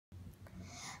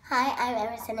Hi, I'm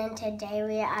Emerson, and today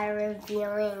we are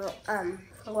reviewing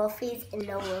Wolfie's in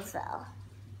Noblesville.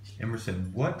 Emerson,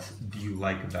 what do you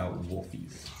like about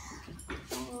Wolfie's?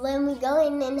 When we go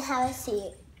in and have a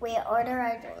seat, we order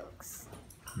our drinks.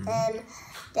 And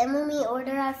then when we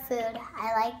order our food,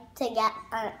 I like to get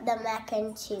the mac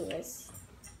and cheese.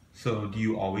 So do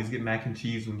you always get mac and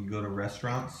cheese when you go to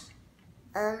restaurants?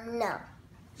 No,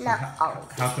 So not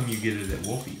always. How come you get it at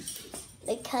Wolfie's?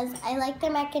 Because I like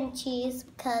the mac and cheese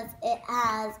because it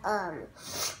has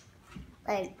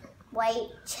like white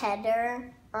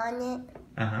cheddar on it.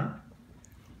 Uh-huh.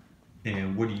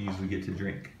 And what do you usually get to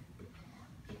drink?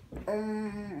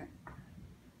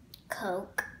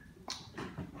 Coke.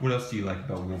 What else do you like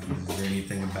about Wolfie's? Is there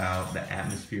anything about the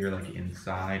atmosphere, like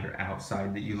inside or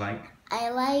outside, that you like? I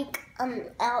like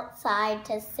outside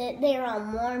to sit there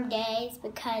on warm days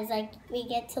because we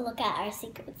get to look at our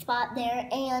secret spot there,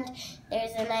 and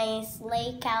there's a nice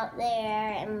lake out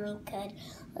there, and we could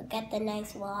look at the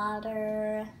nice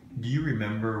water. Do you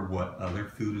remember what other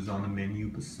food is on the menu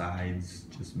besides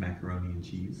just macaroni and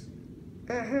cheese?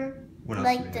 What else?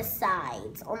 Like the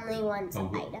sides, only one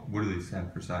side. What do they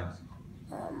have for sides?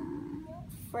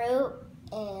 Fruit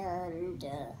and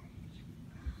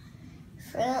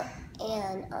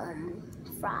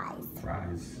fries.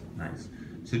 Fries, nice.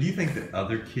 So do you think that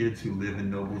other kids who live in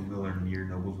Noblesville or near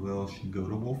Noblesville should go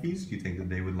to Wolfie's? Do you think that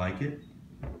they would like it?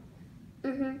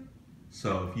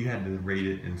 So if you had to rate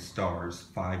it in stars,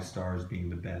 5 stars being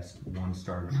the best, 1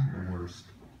 star being the worst,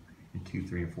 and 2,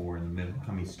 3, and 4 in the middle,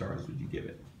 how many stars would you give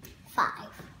it? 5.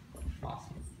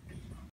 Awesome.